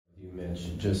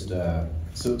Mitch. Just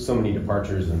so many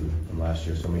departures from last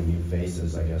year, so many new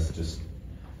faces. I guess just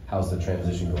how's the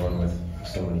transition going with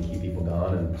so many key people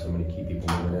gone and so many key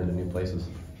people moving into new places?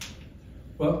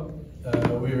 Well,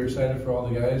 we were excited for all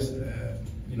the guys.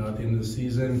 You know, at the end of the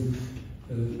season,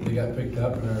 they got picked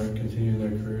up and are continuing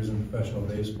their careers in professional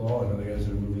baseball, and other guys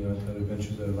are moving on to other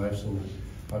ventures of their life. So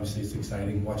obviously it's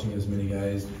exciting watching as many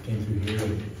guys came through here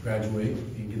and graduate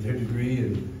and get their degree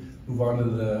and move on to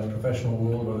the professional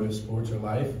world, whether it's sports or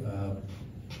life.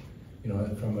 You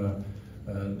know, from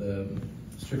the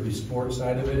strictly sports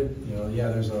side of it, you know,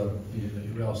 yeah,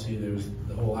 we all see there's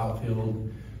the whole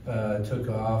outfield took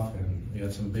off, and we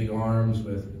had some big arms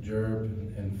with Jerp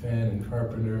and Finn and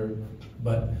Carpenter,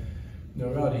 but the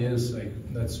reality is, like,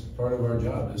 that's part of our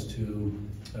job is to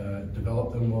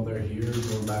develop them while they're here,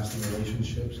 build lasting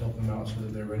relationships, help them out so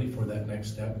that they're ready for that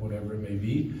next step, whatever it may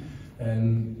be.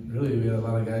 And really, we had a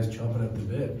lot of guys chomping at the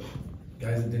bit.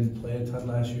 Guys that didn't play a ton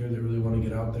last year that really want to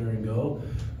get out there and go,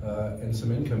 and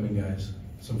some incoming guys,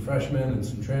 some freshmen and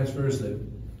some transfers that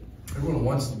everyone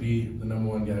wants to be the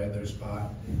 #1 guy at their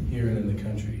spot here and in the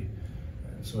country.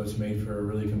 And so it's made for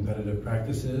really competitive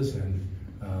practices and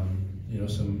you know,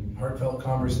 some heartfelt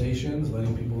conversations,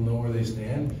 letting people know where they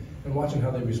stand and watching how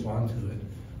they respond to it.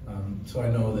 So I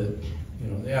know that, you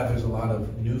know, yeah, there's a lot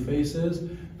of new faces,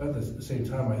 but at the same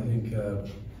time, I think,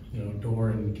 you know,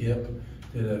 Dor and Gip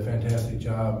did a fantastic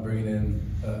job bringing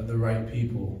in the right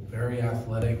people. Very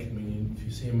athletic. I mean, if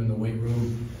you see them in the weight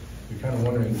room, you're kind of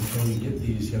wondering, can we get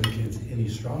these young kids any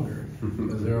stronger?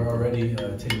 Because they're already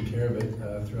taking care of it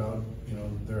throughout, you know,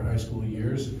 their high school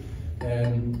years.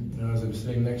 And you know, as I'm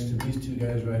sitting next to these two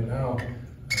guys right now,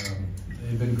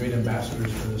 they've been great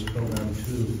ambassadors for this program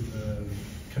too.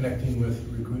 Connecting with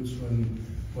recruits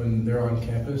when they're on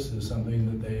campus is something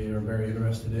that they are very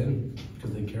interested in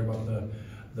because they care about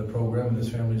the program and this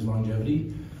family's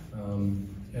longevity.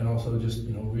 And also just,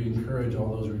 you know, we encourage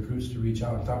all those recruits to reach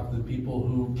out and talk to the people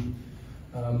who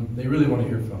they really want to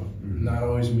hear from. Mm-hmm. Not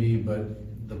always me, but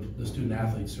the student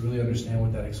athletes, to really understand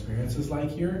what that experience is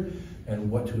like here and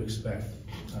what to expect.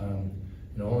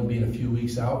 You know, only being a few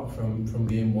weeks out from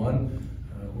game one,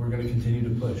 we're going to continue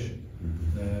to push.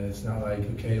 It's not like,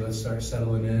 okay, let's start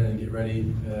settling in and get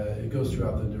ready. It goes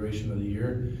throughout the duration of the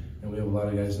year, and we have a lot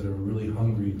of guys that are really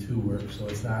hungry to work, so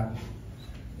it's not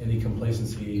any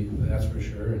complacency, that's for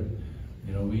sure. And,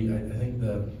 you know, I think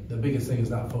the biggest thing is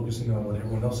not focusing on what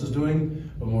everyone else is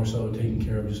doing, but more so taking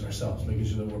care of just ourselves, making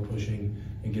sure that we're pushing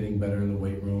and getting better in the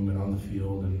weight room and on the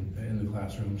field and in the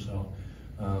classroom. So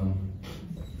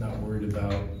not worried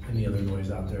about any other noise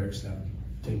out there except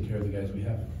taking care of the guys we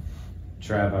have.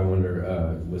 Trav, I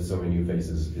wonder, with so many new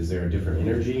faces, is there a different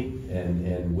energy?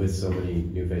 And with so many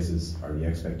new faces, are the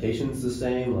expectations the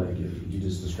same? Like, if you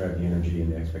just describe the energy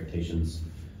and the expectations.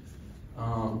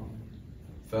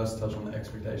 First, touch on the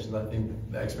expectations. I think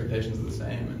the expectations are the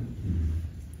same, and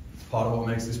it's part of what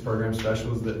makes this program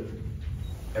special is that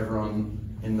everyone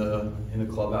in the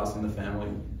clubhouse, in the family,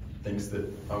 thinks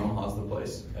that Omaha's the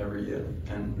place every year,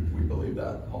 and we believe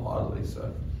that wholeheartedly.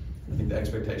 So I think the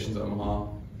expectations of Omaha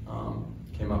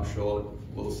came up short,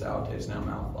 a little sour taste in our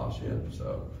mouth last year.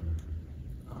 So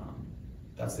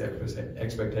that's the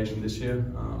expectation this year.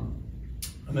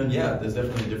 And then, yeah, there's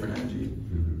definitely a different energy.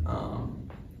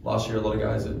 Last year, a lot of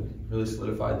guys had really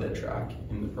solidified their track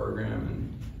in the program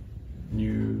and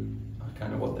knew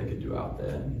kind of what they could do out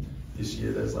there. And this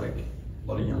year, there's like a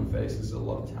lot of young faces, a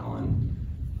lot of talent,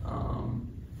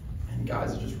 and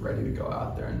guys are just ready to go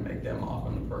out there and make their mark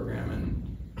on the program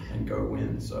and go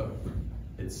win. So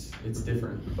it's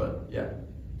different, but yeah,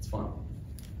 it's fun.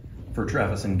 For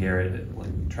Travis and Garret,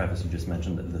 like Travis, you just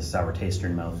mentioned the sour taste in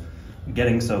your mouth.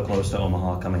 Getting so close to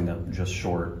Omaha, coming up just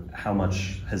short, how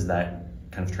much has that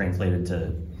kind of translated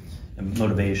to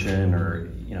motivation, or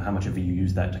you know, how much have you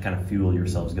used that to kind of fuel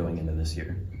yourselves going into this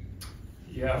year?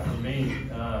 Yeah, for me,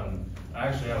 I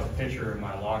actually have a picture in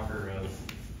my locker of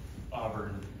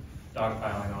Auburn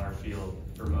dogpiling on our field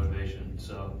for motivation.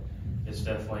 So it's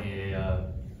definitely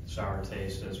a sour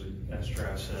taste, as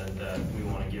Trav said, that we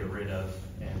want to get rid of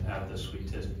and have the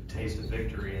sweet taste of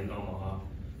victory in Omaha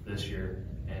this year,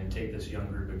 and take this young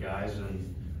group of guys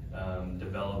and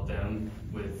develop them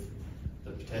with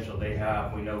the potential they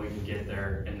have. We know we can get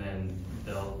there, and then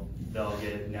they'll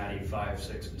get natty 5,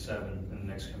 6, and 7 in the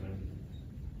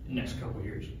next couple of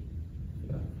years.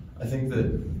 Yeah, I think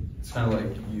that it's kind of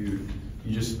like you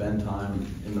just spend time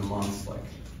in the months like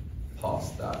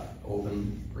past that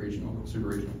Auburn regional, super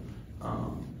regional,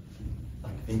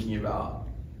 like thinking about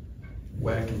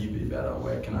where can you be better,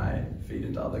 where can I feed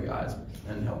into other guys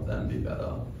and help them be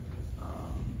better.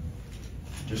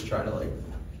 Just try to like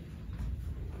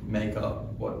make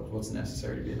up what's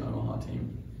necessary to be an Omaha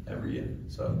team every year.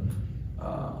 So,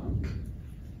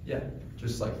 yeah,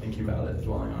 just like thinking about it,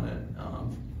 dwelling on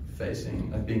it,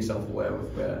 facing, like being self-aware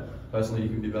with where personally you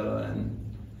can be better and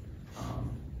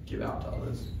give out to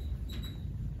others.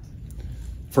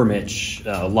 For Mitch,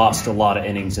 lost a lot of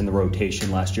innings in the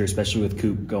rotation last year, especially with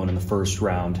Coop going in the first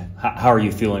round. How are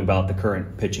you feeling about the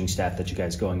current pitching staff that you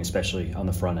guys going, especially on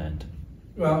the front end?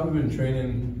 Well, we've been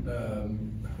training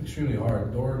extremely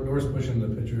hard. Door's pushing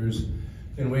the pitchers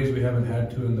in ways we haven't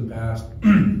had to in the past.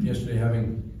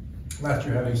 Last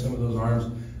year having some of those arms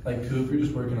like Coop, you're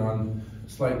just working on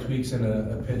slight tweaks in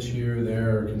a pitch here or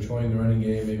there, or controlling the running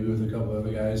game, maybe with a couple of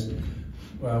other guys.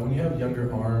 When you have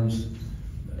younger arms,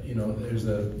 you know, there's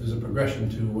a progression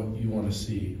to what you want to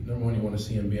see. Number one, you want to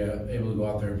see them be able to go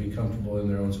out there and be comfortable in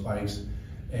their own spikes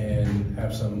and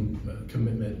have some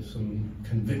commitment, some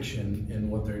conviction in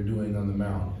what they're doing on the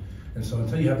mound. And so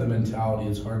until you have the mentality,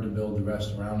 it's hard to build the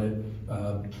rest around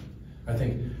it. I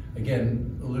think,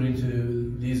 again, alluding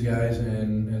to these guys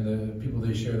and the people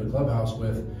they share the clubhouse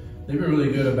with, they've been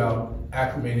really good about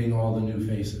acclimating all the new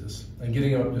faces and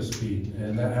getting them up to speed.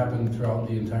 And that happened throughout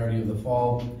the entirety of the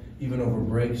fall, even over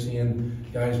break, seeing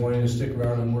guys wanting to stick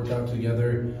around and work out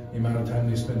together, the amount of time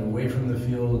they spend away from the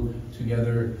field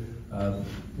together.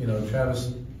 You know,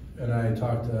 Travis and I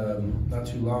talked not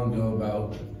too long ago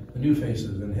about the new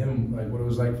faces and him, like what it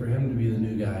was like for him to be the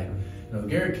new guy. You know,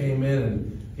 Garret came in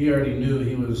and he already knew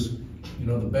he was, you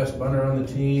know, the best bunter on the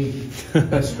team,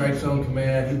 best strike zone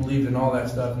command. He believed in all that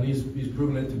stuff, and he's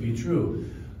proven it to be true.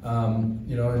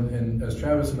 You know, and as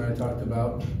Travis and I talked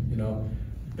about, you know,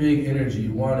 big energy,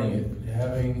 wanting it,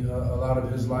 having a lot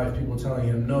of his life, people telling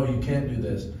him, no, you can't do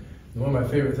this. And one of my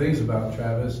favorite things about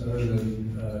Travis, other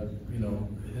than, you know,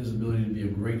 his ability to be a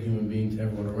great human being to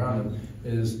everyone around him,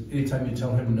 is anytime you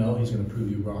tell him no, he's going to prove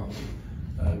you wrong.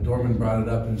 Dorman brought it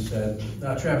up and said,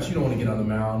 Travis, you don't want to get on the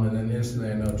mound. And then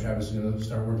instantly I know Travis is going to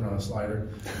start working on a slider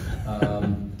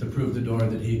to prove to Door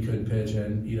that he could pitch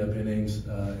and eat up innings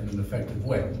in an effective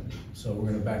way. So we're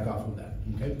going to back off of that,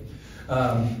 okay?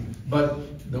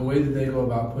 But the way that they go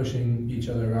about pushing each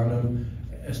other around them,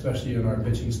 especially in our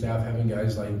pitching staff, having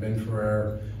guys like Ben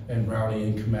Ferrer and Brownie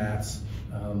and Kamatz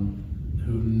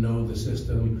who know the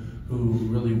system, who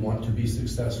really want to be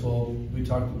successful. We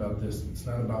talked about this. It's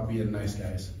not about being nice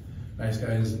guys. Nice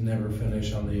guys never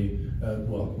finish on the,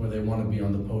 where they want to be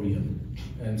on the podium.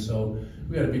 And so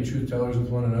we got to be truth tellers with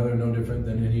one another, no different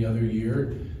than any other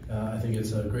year. I think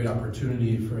it's a great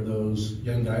opportunity for those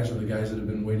young guys, or the guys that have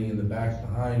been waiting in the back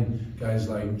behind guys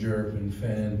like Jerp and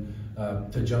Fenn,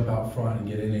 to jump out front and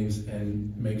get innings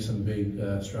and make some big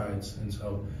strides. And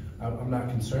so I'm not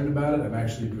concerned about it. I'm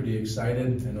actually pretty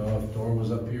excited. I know if Dor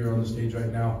was up here on the stage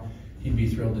right now, he'd be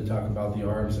thrilled to talk about the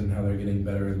arms and how they're getting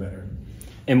better and better.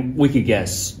 And we could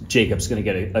guess Jacob's going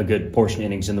to get a good portion of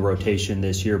innings in the rotation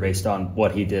this year based on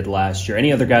what he did last year.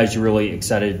 Any other guys you're really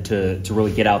excited to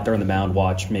really get out there on the mound,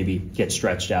 watch, maybe get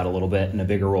stretched out a little bit in a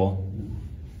bigger role?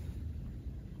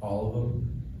 All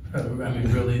of them. I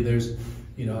mean, really, there's,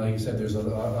 you know, like you said, there's a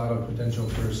lot of potential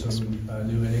for some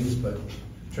new innings, but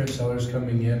Trent Sellers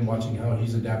coming in, watching how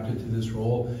he's adapted to this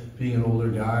role, being an older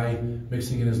guy,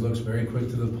 mixing in his looks very quick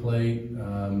to the plate,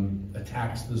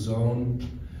 attacks the zone.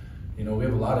 You know, we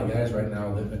have a lot of guys right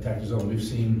now that attack the zone. We've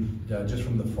seen just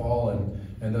from the fall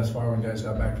and thus far when guys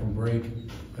got back from break,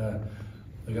 a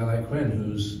guy like Quinn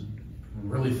who's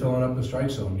really filling up the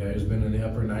strike zone. Guy who's been in the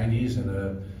upper 90s and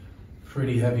a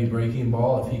pretty heavy breaking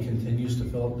ball. If he continues to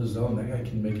fill up the zone, that guy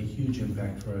can make a huge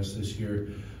impact for us this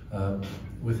year.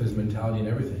 With his mentality and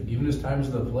everything. Even his times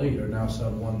at the plate are now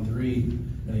sub 1-3,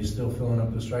 and he's still filling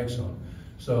up the strike zone.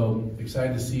 So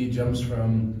excited to see jumps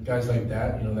from guys like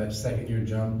that, you know, that second year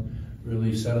jump,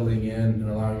 really settling in and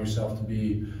allowing yourself to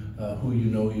be who you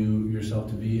know yourself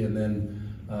to be. And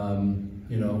then,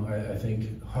 you know, I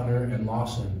think Hunter and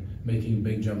Lawson making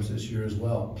big jumps this year as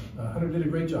well. Hunter did a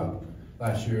great job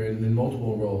last year in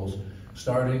multiple roles,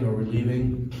 starting or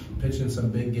relieving, pitching some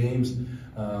big games.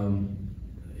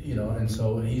 You know, and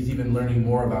so he's even learning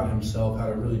more about himself, how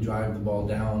to really drive the ball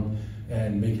down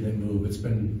and making it move. It's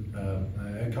been,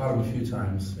 I caught him a few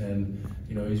times, and,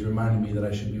 you know, he's reminded me that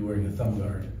I should be wearing a thumb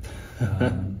guard.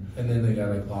 And then the guy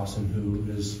like Lawson,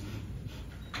 who is,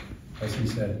 as he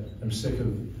said, I'm sick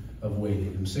of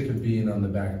waiting. I'm sick of being on the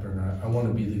back burner. I want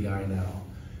to be the guy now.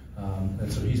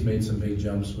 And so he's made some big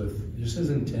jumps with just his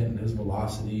intent and his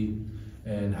velocity,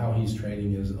 and how he's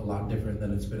training is a lot different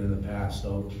than it's been in the past.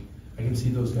 So I can see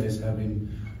those guys having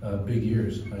big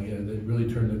years. They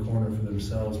really turned the corner for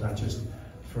themselves, not just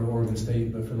for Oregon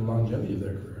State, but for the longevity of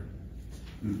their career.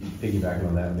 piggybacking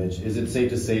on that, Mitch, is it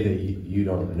safe to say that you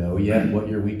don't know yet what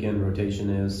your weekend rotation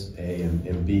is, A,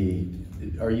 and B,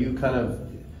 are you kind of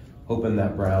hoping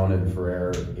that Brown and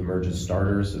Ferrer emerge as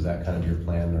starters? Is that kind of your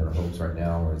plan or hopes right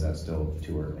now, or is that still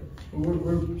too early?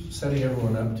 We're setting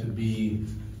everyone up to be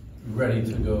ready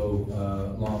to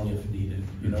go long if needed.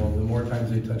 You know, the more times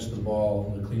they touch the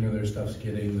ball, the cleaner their stuff's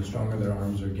getting, the stronger their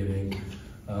arms are getting.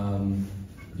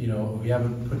 You know, we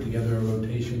haven't put together a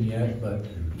rotation yet, but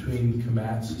between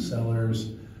Komatz,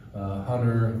 Sellers,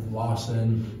 Hunter,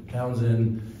 Lawson,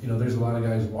 Townsend, you know, there's a lot of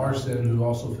guys. Larson, who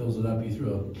also fills it up, he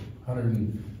threw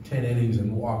 110 innings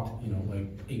and walked, you know, like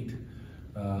 8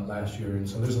 last year. And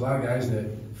so there's a lot of guys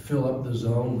that fill up the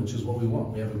zone, which is what we want.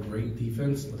 We have a great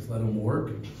defense. Let's let them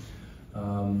work.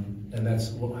 And that's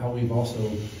how we've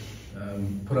also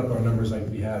put up our numbers like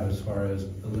we have as far as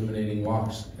eliminating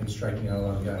walks and striking out a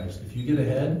lot of guys. If you get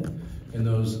ahead in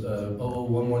those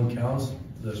 0-0-1-1 counts,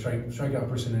 the strikeout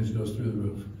percentage goes through the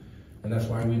roof. And that's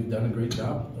why we've done a great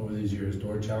job over these years.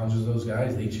 Dort challenges those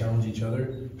guys, they challenge each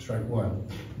other, strike one,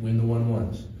 win the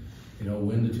 1-1s, you know,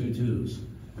 win the 2-2s.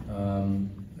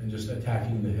 And just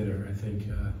attacking the hitter. I think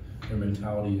their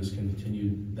mentality has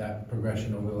continued that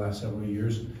progression over the last several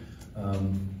years.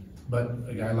 But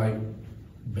a guy like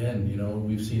Ben, you know,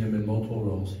 we've seen him in multiple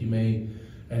roles.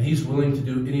 And he's willing to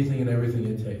do anything and everything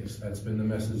it takes. That's been the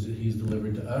message that he's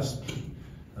delivered to us.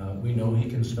 We know he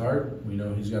can start. We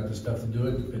know he's got the stuff to do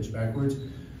it, pitch backwards.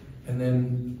 And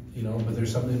then, you know, but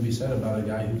there's something to be said about a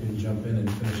guy who can jump in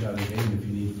and finish out a game if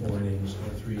you need 4 innings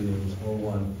or 3 innings or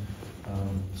 1.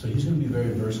 So he's going to be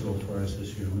very versatile for us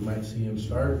this year. We might see him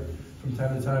start from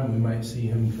time to time. We might see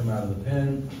him come out of the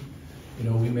pen. You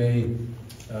know, we may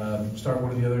start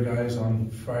one of the other guys on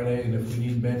Friday, and if we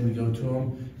need Ben, we go to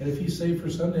him. And if he's safe for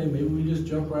Sunday, maybe we just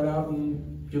jump right out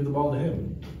and give the ball to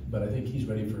him. But I think he's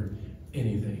ready for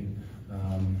anything.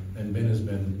 And Ben has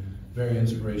been very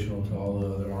inspirational to all the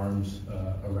other arms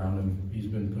around him. He's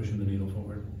been pushing the needle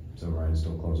forward. So Ryan's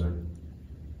still closer?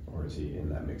 Or is he in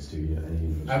that mix too?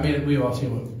 I mean, we've all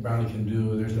seen what Brownie can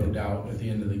do. There's no doubt at the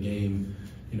end of the game,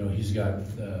 you know, he's got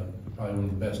probably one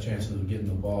of the best chances of getting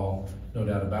the ball, no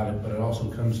doubt about it. But it also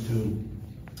comes to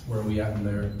where we at in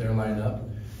their lineup.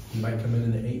 He might come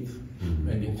in the 8th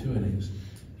and get 2 innings.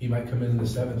 He might come in the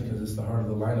 7th because it's the heart of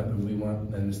the lineup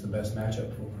and it's the best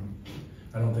matchup for him.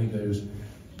 I don't think there's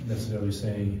necessarily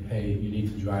saying, hey, you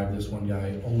need to drive this one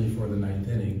guy only for the 9th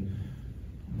inning.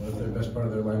 What if their best part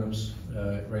of their lineups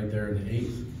right there in the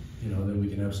 8th? You know, then we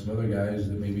can have some other guys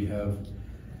that maybe have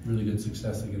really good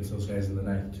success against those guys in the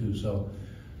 9th too. So,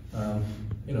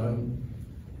 you know,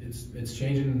 it's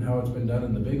changing how it's been done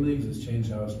in the big leagues. It's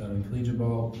changed how it's done in collegiate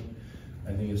ball.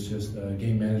 I think it's just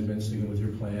game management, sticking with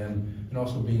your plan, and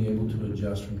also being able to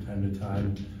adjust from time to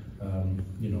time,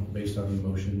 you know, based on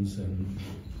emotions and,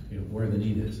 you know, where the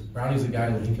need is. Brownie's a guy,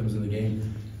 when he comes in the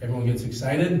game, everyone gets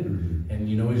excited, and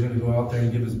you know he's going to go out there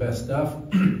and give his best stuff.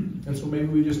 And so maybe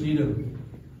we just need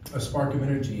a spark of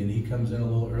energy, and he comes in a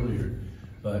little earlier.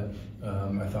 But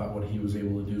I thought what he was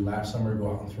able to do last summer,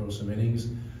 go out and throw some innings,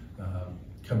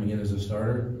 coming in as a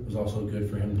starter, was also good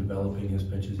for him developing his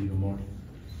pitches even more.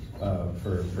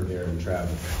 For Garret and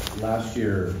Travis, last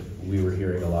year we were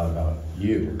hearing a lot about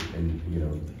you and, you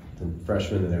know, the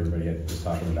freshmen that everybody was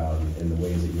talking about and the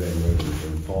ways that you had moved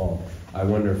in fall. I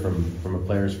wonder from a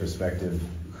player's perspective,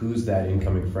 who's that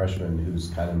incoming freshman who's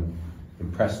kind of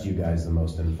impressed you guys the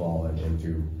most in fall and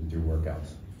through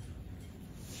workouts?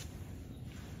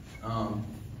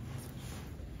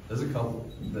 There's a couple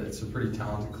that's a pretty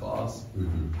talented class.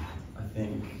 I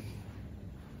think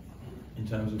in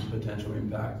terms of potential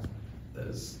impact,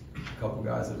 there's a couple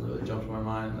guys that really jumped to my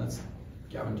mind, and that's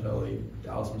Gavin Turley,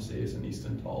 Dallas Macias, and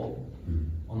Easton Toll.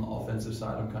 On the offensive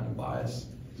side, I'm kind of biased.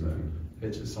 So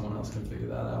pitches, someone else can figure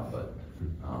that out. But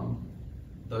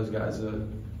those guys are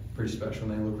pretty special,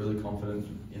 and they look really confident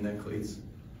in their cleats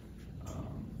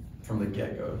from the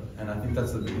get-go. And I think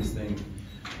that's the biggest thing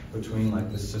between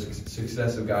like the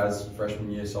success of guys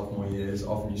freshman year, sophomore year is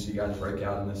often you see guys break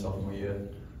out in their sophomore year,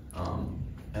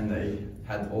 and they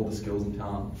had all the skills and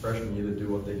talent freshman year to do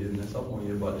what they did in their sophomore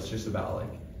year, but it's just about like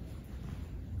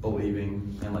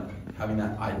believing and like having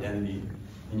that identity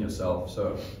in yourself.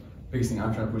 So biggest thing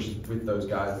I'm trying to push with those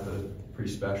guys that are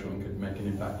pretty special and could make an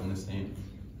impact on this team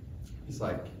is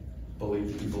like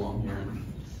believe that you belong here and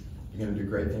you're gonna do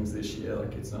great things this year.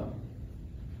 Like it's not,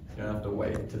 you don't have to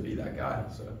wait to be that guy.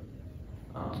 So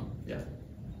yeah.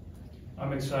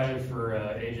 I'm excited for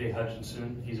AJ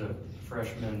Hutchinson. He's a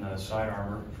freshman side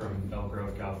armor from Elk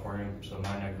Grove, California, so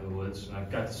my neck of the woods. And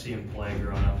I've got to see him play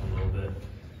growing up a little bit,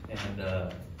 and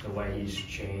the way he's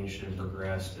changed and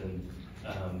progressed and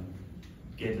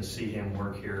getting to see him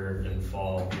work here in the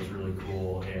fall was really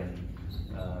cool, and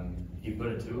he put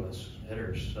it to us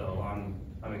hitters. So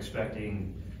I'm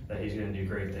expecting that he's going to do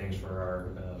great things for our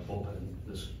bullpen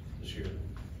this year.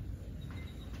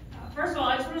 First of all,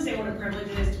 I just want to say what a privilege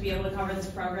it is to be able to cover this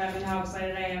program and how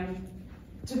excited I am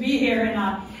to be here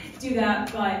and do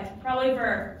that. But probably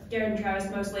for Garret and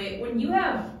Travis mostly, when you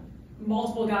have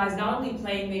multiple guys not only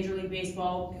playing Major League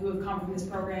Baseball who have come from this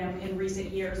program in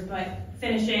recent years, but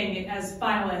finishing as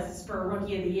finalists for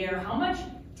Rookie of the Year, how much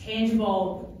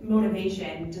tangible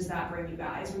motivation does that bring you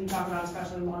guys when you talk about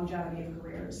especially longevity of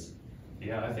careers?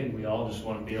 Yeah, I think we all just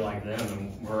want to be like them,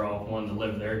 and we're all wanting to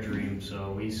live their dream.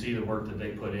 So we see the work that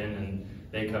they put in, and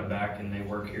they come back and they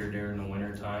work here during the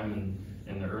winter time and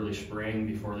in the early spring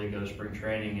before they go to spring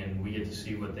training, and we get to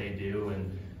see what they do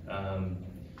and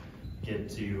get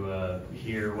to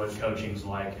hear what coaching's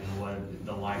like and what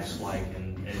the life's like,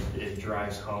 and it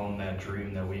drives home that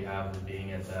dream that we have of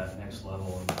being at that next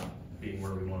level and being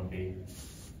where we want to be.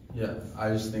 Yeah, I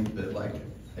just think that, like,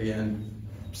 again,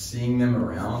 seeing them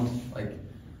around, like,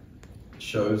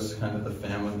 shows kind of the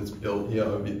family that's built here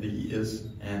over the years,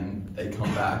 and they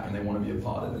come back and they want to be a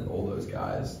part of it. All those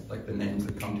guys, like the names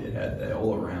that come to your head, they're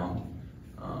all around.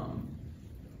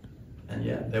 And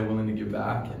yeah, they're willing to give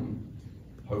back, and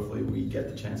hopefully we get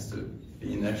the chance to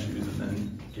be in their shoes and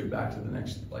then give back to the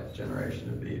next generation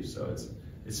of Beavs. So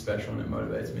it's special, and it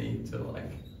motivates me to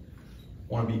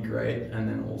want to be great, and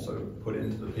then also put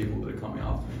into the people that are coming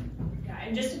after me. Yeah,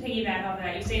 and just to piggyback off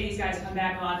that, you say these guys come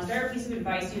back a lot. Is there a piece of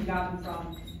advice you've gotten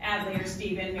from Adley or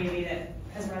Steven maybe that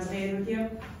has resonated with you?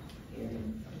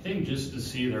 I think just to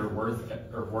see their work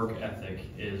ethic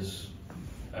is,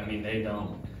 I mean, they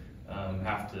don't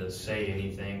have to say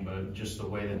anything, but just the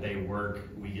way that they work,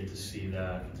 we get to see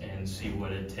that and see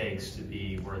what it takes to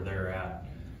be where they're at.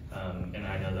 And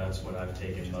I know that's what I've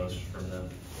taken most from them.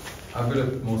 I've got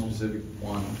a more specific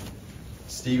one.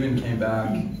 Steven came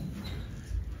back,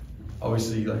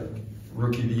 obviously like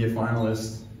Rookie of the Year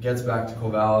finalist, gets back to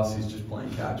Corvallis, he's just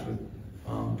playing catch with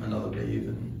another Beav,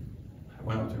 and I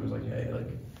went up to him and was like, hey,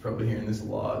 like, probably hearing this a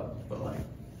lot, but like,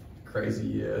 crazy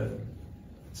year.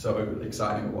 So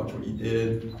exciting to watch what you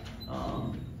did.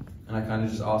 And I kind of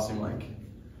just asked him, like,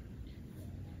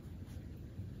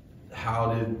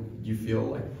 how did you feel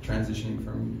like transitioning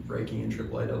from breaking in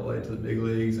AAA, AA to the big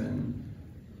leagues, and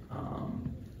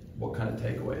what kind of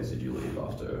takeaways did you leave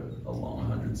after a long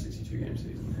 162 game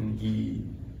season? And he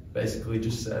basically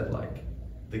just said, like,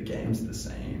 the game's the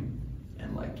same,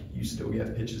 and like you still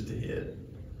get pitches to hit,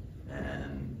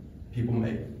 and people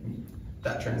make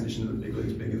that transition to the big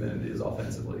leagues bigger than it is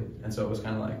offensively. And so it was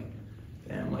kind of like,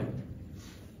 damn, like,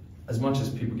 as much as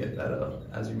people get better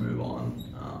as you move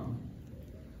on,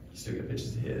 you still get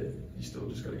pitches to hit, you still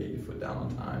just got to get your foot down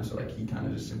on time. So like, he kind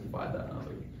of just simplified that, and I was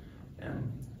like,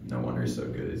 damn, no wonder he's so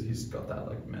good. Is he's got that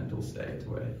like mental state to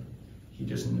where he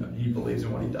just he believes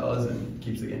in what he does and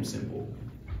keeps the game simple.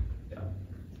 Yeah.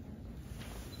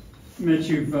 Mitch,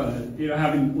 you've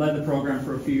having led the program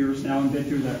for a few years now and been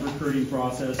through that recruiting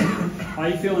process, how are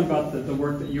you feeling about the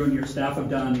work that you and your staff have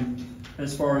done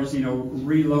as far as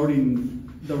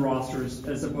reloading the rosters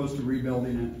as opposed to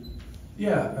rebuilding it?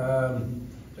 Yeah,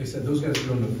 like I said, those guys are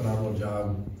doing a phenomenal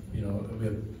job. We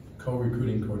have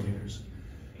co-recruiting coordinators.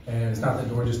 And it's not that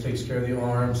Dor just takes care of the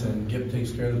arms and Gip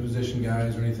takes care of the position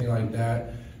guys or anything like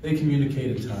that. They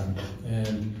communicate a ton.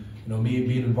 And me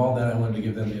being involved in that, I wanted to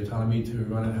give them the autonomy to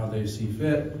run it how they see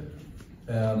fit.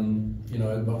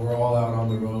 But we're all out on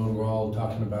the road, we're all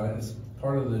talking about it. It's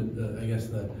part of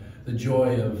the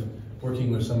joy of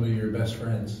working with some of your best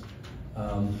friends.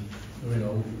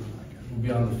 We'll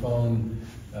be on the phone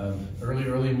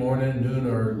early morning, noon,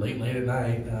 or late at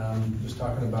night, just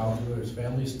talking about whether it's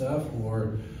family stuff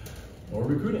or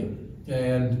recruiting.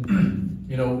 And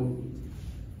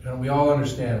we all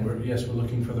understand. We're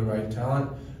looking for the right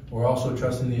talent. We're also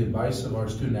trusting the advice of our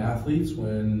student athletes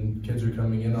when kids are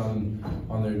coming in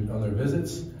on their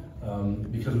visits,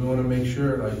 because we want to make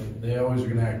sure like they always are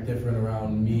going to act different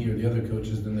around me or the other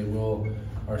coaches than they will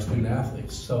our student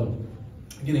athletes. So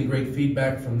getting great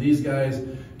feedback from these guys,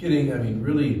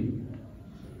 really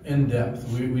in depth.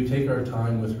 We take our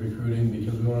time with recruiting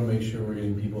because we want to make sure we're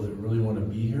getting people that really want to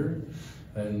be here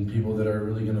and people that are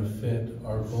really going to fit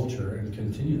our culture and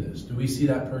continue this. Do we see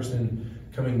that person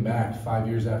coming back 5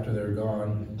 years after they're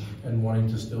gone and wanting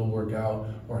to still work out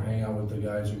or hang out with the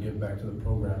guys or give back to the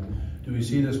program? Do we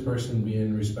see this person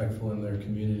being respectful in their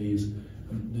communities?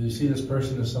 Do you see this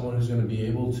person as someone who's going to be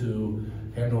able to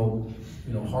handle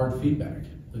hard feedback,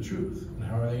 the truth, and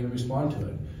how are they going to respond to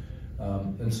it?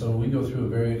 And so we go through a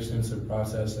very extensive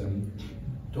process, and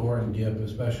Dor and Gip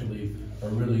especially are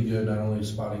really good not only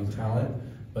spotting talent,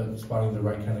 but spotting the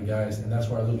right kind of guys. And that's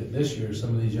where I look at this year,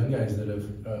 some of these young guys that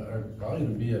are probably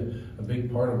going to be a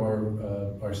big part of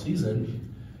our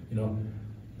season. You know,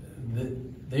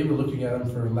 they were looking at them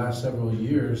for the last several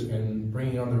years and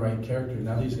bringing on the right character.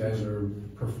 Now these guys are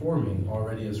performing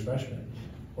already as freshmen,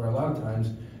 where a lot of times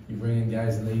you bring in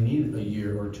guys and they need a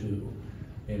year or two,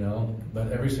 you know.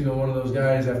 But every single one of those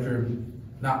guys, after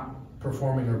not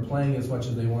performing or playing as much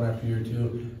as they want after a year or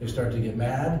two, they start to get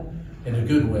mad in a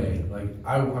good way. Like,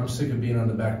 I'm sick of being on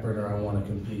the back burner, I want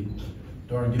to compete.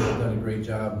 Doran and Gill have done a great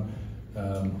job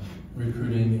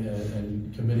recruiting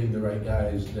and committing the right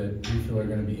guys that we feel are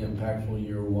going to be impactful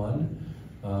year one,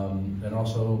 and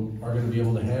also are going to be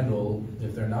able to handle,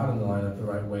 if they're not in the lineup, the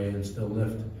right way and still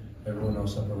lift everyone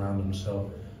else up around them.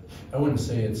 So I wouldn't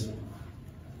say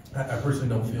I personally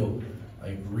don't feel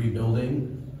like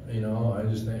rebuilding. You know, I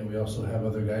just think we also have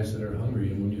other guys that are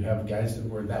hungry, and when you have guys that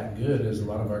were that good as a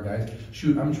lot of our guys,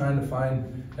 shoot, I'm trying to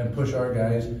find and push our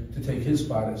guys to take his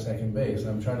spot at second base.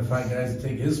 I'm trying to find guys to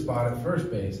take his spot at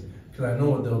first base, because I know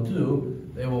what they'll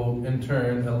do. They will in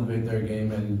turn elevate their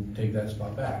game and take that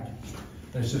spot back.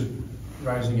 And it's just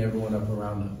rising everyone up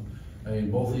around them. I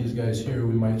mean, both these guys here,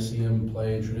 we might see them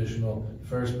play traditional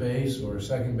first base or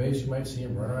second base. You might see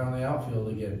them run around the outfield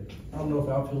again. I don't know if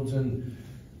outfield's in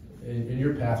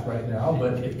your path right now,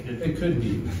 but it could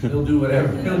be. He'll do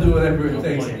whatever. He'll do whatever it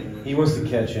takes. He wants to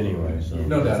catch anyway, so.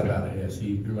 No doubt about it. Yes,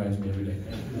 he reminds me every day.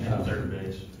 And third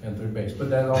base. And third base, but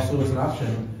that also is an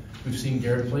option. We've seen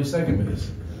Garret play second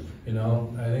base. You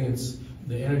know, I think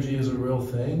the energy is a real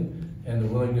thing, and the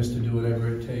willingness to do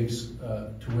whatever it takes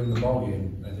to win the ball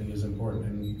game, I think, is important.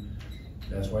 And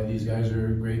that's why these guys are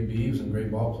great Beavs and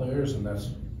great ball players, and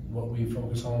that's what we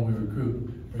focus on when we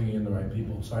recruit, bringing in the right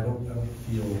people. So I don't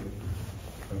feel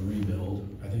a rebuild.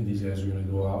 I think these guys are going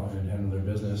to go out and handle their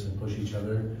business and push each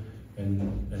other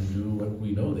and do what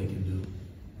we know they can do.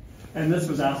 And this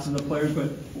was asked to the players,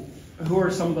 but who are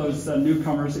some of those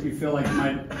newcomers that you feel like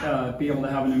might be able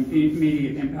to have an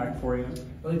immediate impact for you?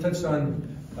 Well, he touched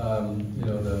on you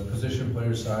know, the position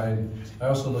player side. I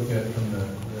also look at from the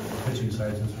pitching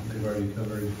side, since they've already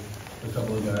covered a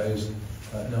couple of guys.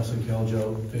 Nelson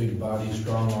Keljo, big body,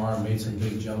 strong arm, made some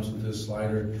big jumps with his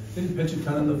slider. Didn't pitch a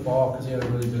ton in the fall because he had a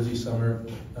really busy summer,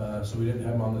 so we didn't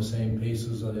have him on the same pace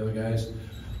as the other guys.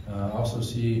 Also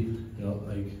see, you know,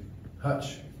 like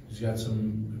Hutch. He's got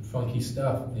some funky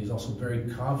stuff. He's also very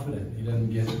confident. He doesn't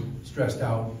get stressed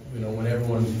out, you know, when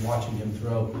everyone's watching him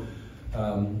throw,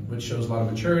 which shows a lot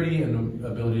of maturity and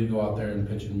ability to go out there and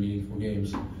pitch in meaningful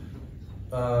games.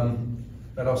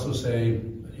 I'd also say,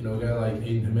 you know, a guy like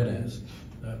Aiden Jimenez,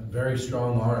 very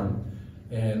strong arm.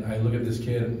 And I look at this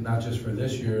kid, not just for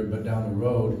this year, but down the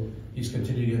road, he's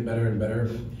continued to get better and better.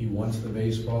 He wants the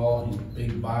baseball, he's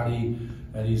big body,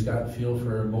 and he's got feel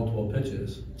for multiple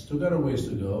pitches. Still got a ways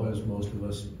to go, as most of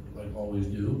us like always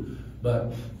do.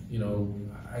 But, you know,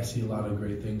 I see a lot of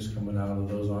great things coming out of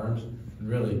those arms. And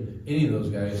really, any of those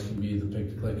guys can be the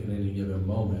pick to click in any given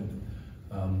moment.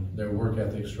 Their work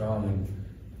ethic's strong,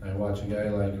 and I watch a guy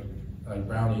like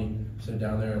Brownie sit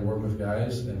down there and work with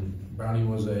guys, and Brownie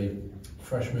was a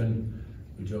freshman,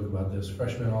 we joke about this,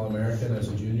 freshman All-American as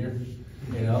a junior,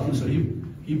 you know, so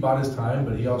he bought his time,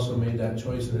 but he also made that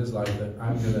choice in his life that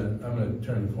I'm gonna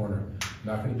turn the corner. I'm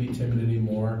not gonna be timid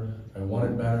anymore. I want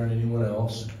it better than anyone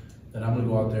else, and I'm gonna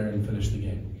go out there and finish the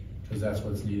game, because that's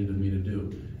what's needed of me to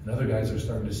do. And other guys are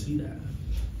starting to see that,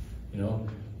 you know.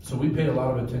 So we pay a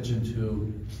lot of attention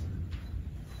to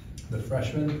the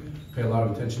freshmen, pay a lot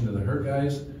of attention to the hurt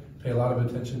guys, pay a lot of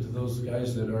attention to those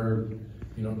guys that are,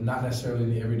 you know, not necessarily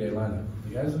in the everyday lineup.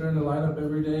 The guys that are in the lineup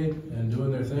every day and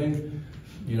doing their thing,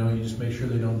 you know, you just make sure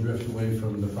they don't drift away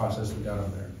from the process that got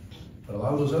them there. But a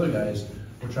lot of those other guys,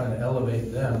 we're trying to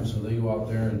elevate them so they go out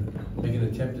there and make an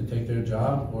attempt to take their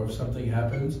job, or if something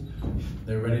happens,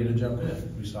 they're ready to jump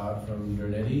in. We saw it from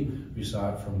Garnetti, we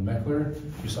saw it from Meckler,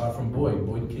 we saw it from Boyd.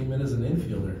 Boyd came in as an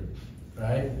infielder,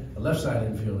 right? A left side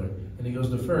infielder. And he goes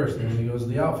to first, and then he goes to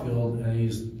the outfield, and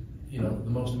he's, you know, the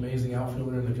most amazing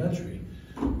outfielder in the country.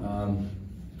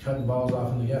 Cutting balls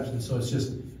off in the gaps. And so it's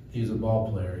just, he's a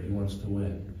ball player. He wants to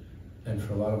win. And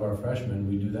for a lot of our freshmen,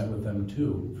 we do that with them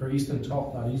too. For Easton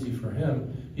Talk, not easy for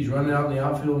him. He's running out in the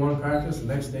outfield one practice. The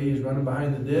next day he's running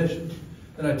behind the dish.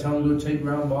 Then I tell him to go take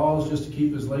ground balls just to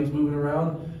keep his legs moving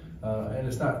around. And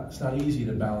it's not easy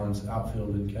to balance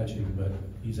outfield and catching, but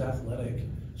he's athletic.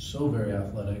 So very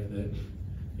athletic that,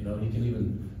 you know, he can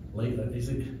even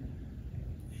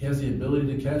he has the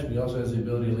ability to catch, but he also has the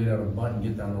ability to lay down a bunt and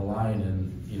get down the line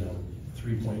in, you know,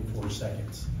 3.4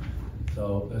 seconds.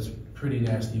 So that's a pretty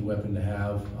nasty weapon to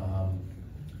have.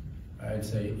 I'd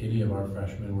say any of our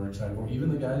freshmen we're excited for,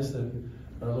 even the guys that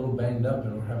are a little banged up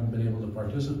and haven't been able to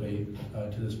participate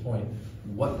to this point.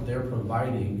 What they're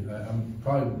providing, I'm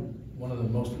probably one of the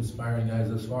most inspiring guys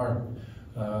thus far.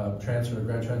 Grad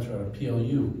transfer out of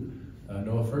PLU,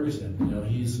 Noah Ferguson. You know,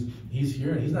 he's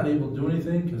here and he's not able to do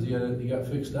anything because he got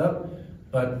fixed up,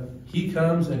 but he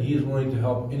comes and he is willing to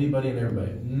help anybody and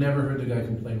everybody. Never heard the guy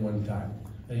complain one time,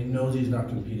 and he knows he's not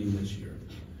competing this year.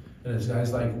 And it's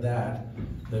guys like that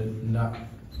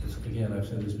again, I've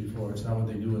said this before, it's not what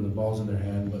they do when the ball's in their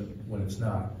hand, but when it's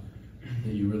not,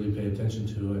 that you really pay attention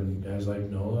to. And guys like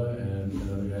Noah and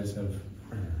other guys have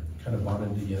kind of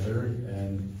bonded together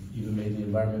and even made the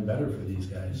environment better for these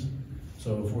guys.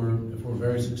 So if we're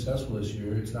very successful this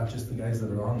year, it's not just the guys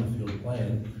that are on the field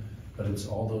playing, but it's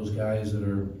all those guys that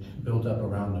are built up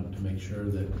around them to make sure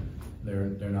that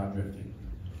they're not drifting.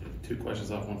 Two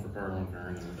questions left, one for Carter, one for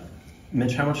Aaron, and we're done.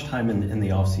 Mitch, how much time in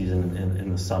the off season,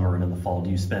 in the summer and in the fall, do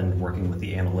you spend working with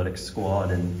the analytics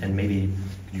squad? And maybe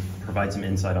could you provide some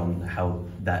insight on how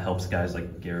that helps guys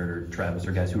like Garret or Travis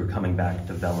or guys who are coming back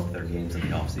develop their games in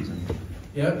the off season?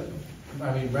 Yeah,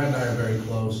 I mean, Brad and I are very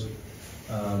close.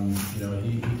 You know,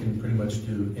 he can pretty much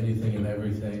do anything and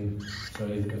everything. So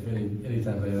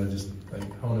anytime I just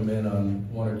like hone him in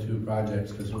on one or two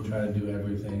projects because he'll try to do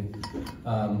everything.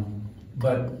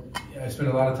 But I spend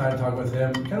a lot of time talking with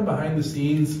him, kind of behind the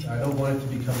scenes. I don't want it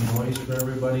to become noise for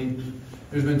everybody.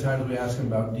 There's been times we ask him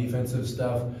about defensive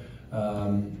stuff,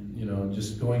 you know,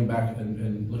 just going back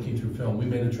and looking through film. We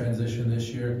made a transition this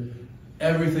year.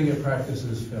 Everything at practice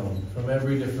is filmed from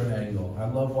every different angle. I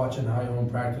love watching high home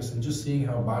practice and just seeing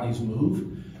how bodies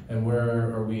move and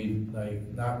where are we like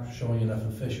not showing enough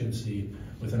efficiency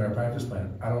within our practice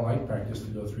plan. I don't like practice to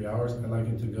go 3 hours. I like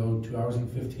it to go 2 hours and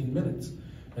 15 minutes.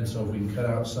 And so if we can cut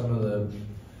out some of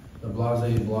the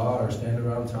blase blah or stand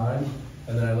around time,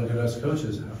 and then I look at us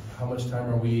coaches, how much time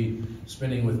are we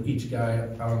spending with each guy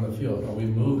out on the field? Are we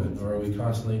moving or are we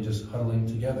constantly just huddling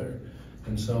together?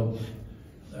 And so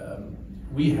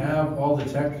we have all the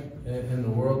tech in the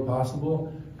world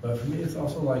possible, but for me it's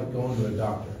also like going to a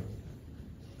doctor.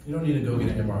 You don't need to go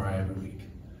get an MRI every week.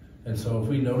 And so if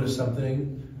we notice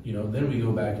something, you know, then we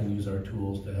go back and use our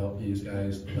tools to help these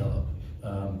guys develop.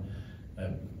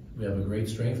 We have a great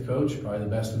strength coach, probably the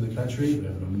best in the country. We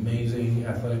have an amazing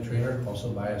athletic trainer, also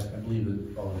biased. I believe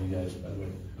that all of you guys, by the way,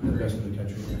 are the best in the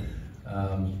country.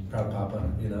 Proud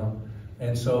papa, you know.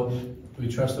 And so we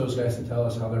trust those guys to tell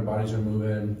us how their bodies are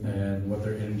moving and what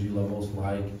their energy level's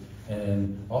like,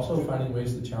 and also finding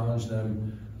ways to challenge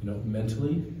them, you know,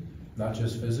 mentally, not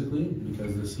just physically,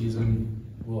 because the season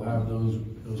will have those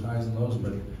highs and lows,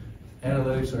 but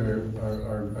analytics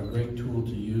are a great tool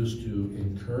to use to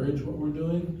encourage what we're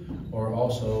doing, or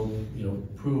also, you know,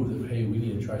 prove that, hey, we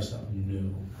need to try something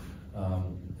new.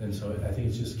 And so I think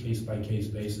it's just case by case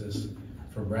basis.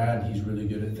 For Brad, he's really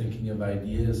good at thinking of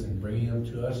ideas and bringing them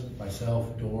to us.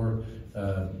 Myself, Dor,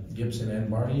 Gibson, and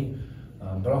Marty.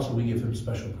 But also we give him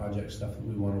special project stuff that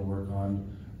we want to work on.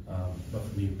 But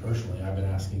for me personally, I've been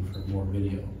asking for more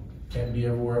video. Can't be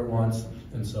everywhere at once,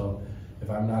 and so if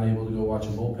I'm not able to go watch a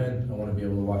bullpen, I want to be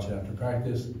able to watch it after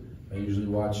practice. I usually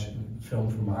watch film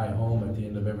from my home at the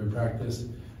end of every practice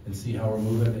and see how we're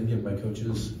moving and give my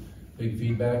coaches big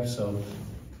feedback. So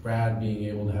Brad being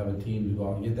able to have a team to go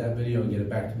out and get that video and get it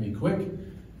back to me quick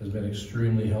has been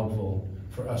extremely helpful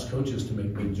for us coaches to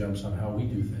make big jumps on how we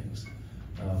do things.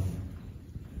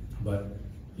 But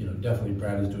you know, definitely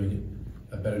Brad is doing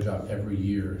a better job every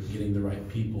year getting the right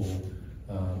people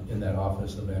in that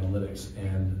office of analytics,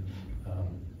 and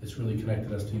it's really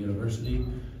connected us to university,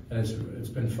 and it's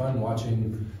been fun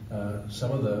watching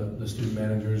some of the student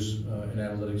managers in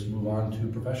analytics move on to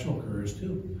professional careers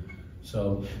too.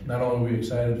 So not only are we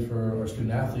excited for our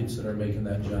student athletes that are making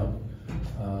that jump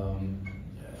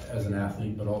as an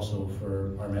athlete, but also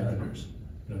for our managers.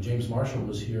 You know, James Marshall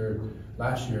was here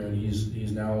last year, and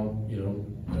he's now, you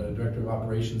know, director of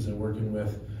operations and working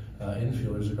with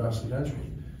infielders across the country.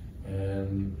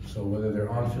 And so whether they're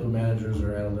on-field managers or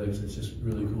analytics, it's just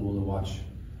really cool to watch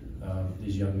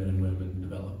these young men and women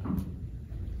develop.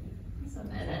 Awesome.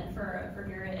 And then for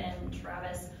Garret and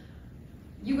Travis,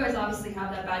 you guys obviously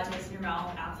have that bad taste in your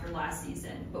mouth after last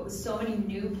season, but with so many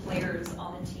new players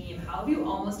on the team, how have you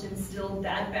almost instilled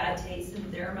that bad taste in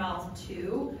their mouth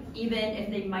too, even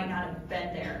if they might not have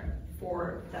been there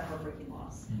for that heartbreaking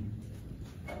loss?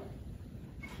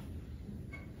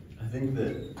 I think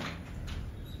that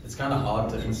it's kind of hard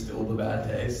to instill the bad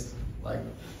taste. Like,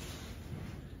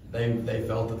 they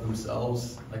felt it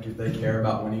themselves. Like, if they care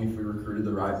about winning, if we recruited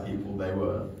the right people, they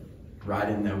were right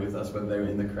in there with us, whether they were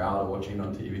in the crowd or watching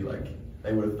on TV. Like,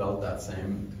 they would have felt that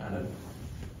same kind of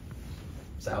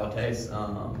sour taste.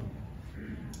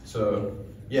 So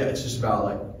yeah, it's just about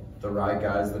like the right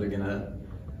guys that are gonna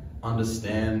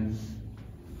understand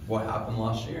what happened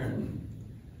last year and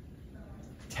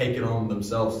take it on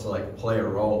themselves to like play a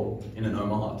role in an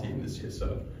Omaha team this year.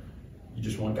 So you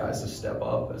just want guys to step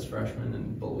up as freshmen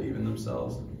and believe in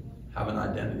themselves and have an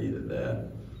identity that they're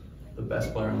the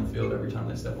best player on the field every time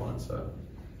they step on it. So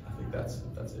I think that's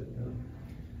it.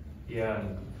 Yeah,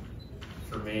 and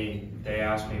for me, they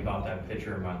asked me about that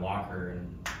picture in my locker,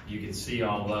 and you could see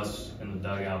all of us in the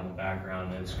dugout in the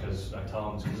background. And it's because I tell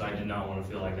them it's because I did not want to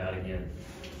feel like that again.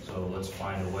 So let's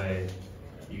find a way.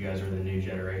 You guys are the new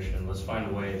generation. Let's find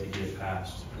a way to get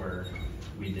past where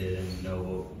we did and know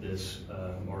what this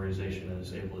organization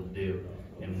is able to do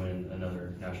and win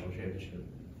another national championship.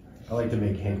 I like to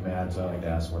make Hank mad, so I like to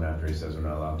ask one after he says we're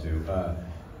not allowed to.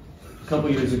 A couple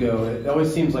years ago, it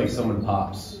always seems like someone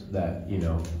pops that, you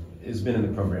know, has been in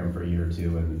the program for a year or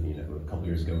two, and, you know, a couple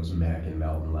years ago it was Mac and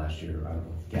Melvin. Last year, I don't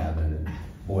know, Gavin and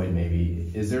Boyd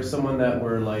maybe. Is there someone that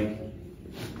we're like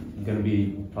going to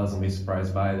be pleasantly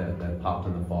surprised by that popped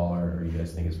in the fall, or you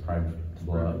guys think is primed to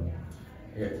blow up?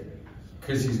 Okay.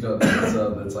 Chris, he's got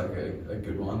that's like a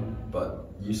good one,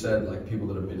 but you said like people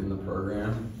that have been in the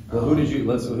program. Well, who did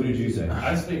you say?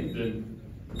 I think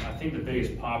the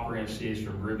biggest pop we're going to see is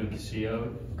from Ruben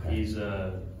Casillo. Okay. He's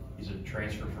a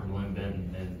transfer from Lynn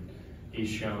Benton, and he's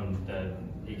shown that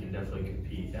he can definitely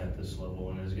compete at this level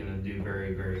and is going to do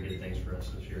very, very good things for us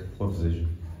this year. What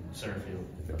position? Center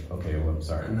field. Okay, well, I'm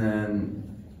sorry. And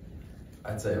then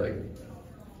I'd say like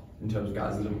in terms of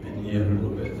guys that have been here a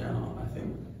little bit now, I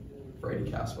think Brady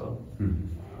Caswell.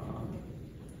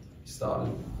 He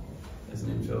started as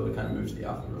an infielder, kind of moved to the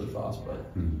outfield really fast, but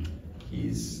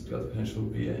he's got the potential to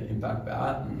be an impact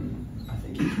bat, and I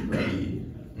think he's ready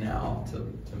now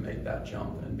to make that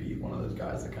jump and be one of those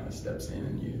guys that kind of steps in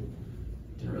and you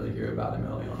didn't really hear about him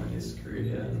early on in his career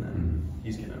here, and then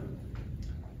he's going to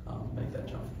make that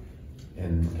jump.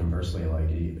 And conversely, like,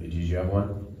 did you have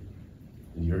one?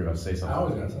 You were about to say something. I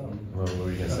always got something. What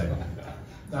were you going to say?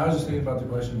 I was just thinking about the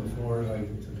question before,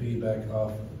 like, to piggyback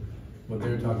off what they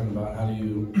were talking about, how do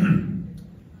you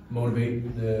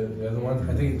motivate the other ones?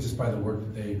 I think it's just by the work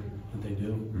that they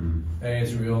do. I think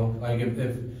it's real. Like if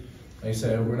like I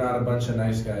said, we're not a bunch of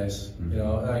nice guys, you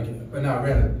know. Like, but now,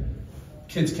 granted,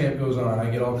 kids camp goes on. I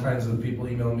get all kinds of people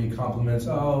emailing me compliments.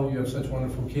 Oh, you have such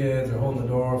wonderful kids. They're holding the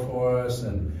door for us,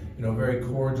 and you know, very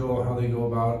cordial how they go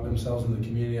about themselves in the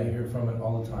community. I hear from it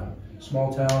all the time.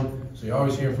 Small town, so you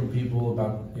always hear from people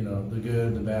about, you know, the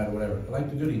good, the bad, whatever. I like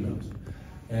the good emails,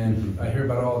 and I hear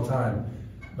about it all the time.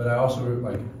 But I also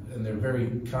like, and they're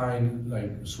very kind,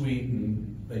 like sweet,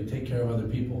 and they take care of other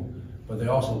people. But they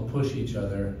also push each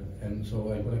other, and so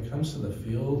like when it comes to the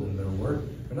field and their work,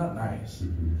 they're not nice.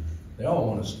 They all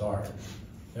want to start.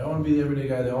 They all want to be the everyday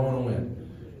guy. They all want to win.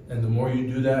 And the more you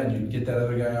do that, and you get that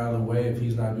other guy out of the way if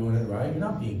he's not doing it right, you're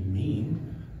not being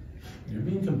mean. You're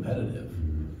being competitive.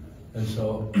 And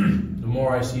so the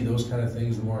more I see those kind of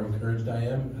things, the more encouraged I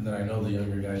am, and then I know the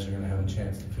younger guys are going to have a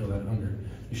chance to feel that hunger.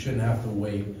 You shouldn't have to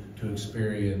wait to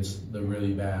experience the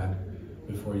really bad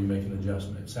before you make an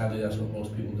adjustment. Sadly, that's what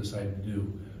most people decide to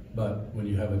do. But when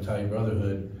you have a tight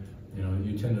brotherhood, you know,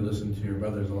 you tend to listen to your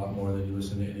brothers a lot more than you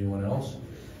listen to anyone else,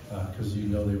 because you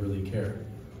know they really care.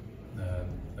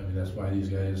 I mean, that's why these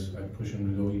guys, I push them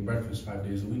to go eat breakfast 5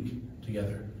 days a week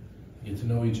together, get to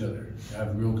know each other,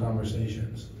 have real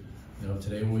conversations. You know,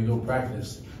 today when we go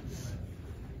practice,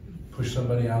 push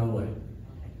somebody out of the way,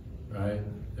 right?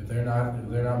 If they're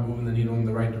not moving the needle in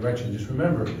the right direction, just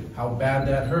remember how bad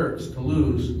that hurts to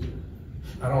lose.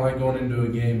 I don't like going into a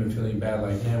game and feeling bad,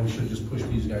 like, man, we should just push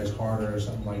these guys harder or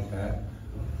something like that.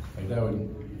 Like that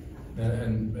would,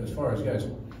 and as far as guys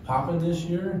popping this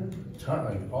year,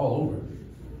 like all over.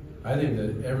 I think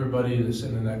that everybody that's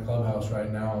sitting in that clubhouse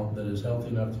right now that is healthy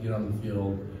enough to get on the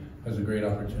field has a great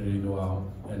opportunity to go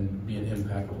out and be an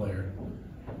impact player.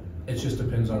 It just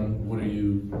depends on what are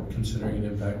you considering an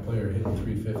impact player, hitting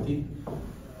 350,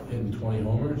 hitting 20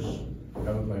 homers,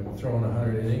 like throwing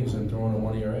 100 innings and throwing a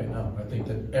 1 ERA. No, I think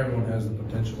that everyone has the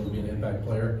potential to be an impact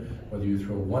player, whether you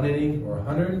throw 1 inning or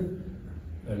 100,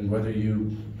 and whether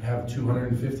you have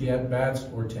 250 at-bats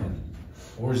or 10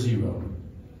 or 0.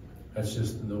 That's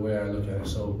just the way I look at it.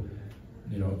 So,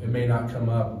 you know, it may not come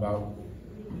up about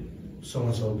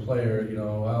so-and-so player, you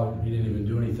know, well, he didn't even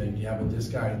do anything. Yeah, but this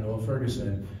guy, Noah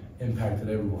Ferguson, impacted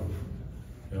everyone.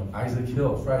 You know, Isaac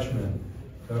Hill, freshman,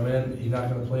 come in, he's not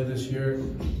gonna play this year,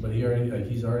 but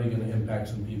he's already gonna impact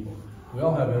some people. We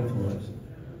all have influence.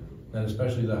 And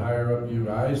especially the higher up you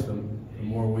rise, the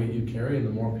more weight you carry and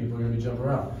the more people are gonna be jumping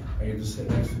around. I get to sit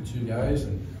next to 2 guys,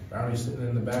 and Brownie's sitting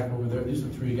in the back over there. These are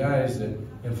 3 guys that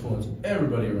influence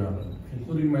everybody around them,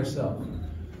 including myself.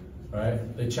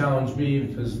 right? They challenge me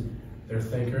because they're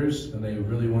thinkers and they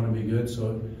really want to be good,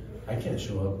 so I can't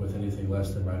show up with anything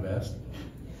less than my best.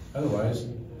 Otherwise,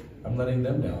 I'm letting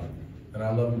them down. And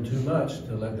I love them too much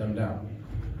to let them down.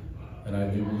 And I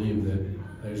do believe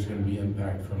that there's going to be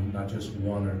impact from not just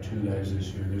one or two guys this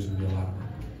year, there's going to be a lot.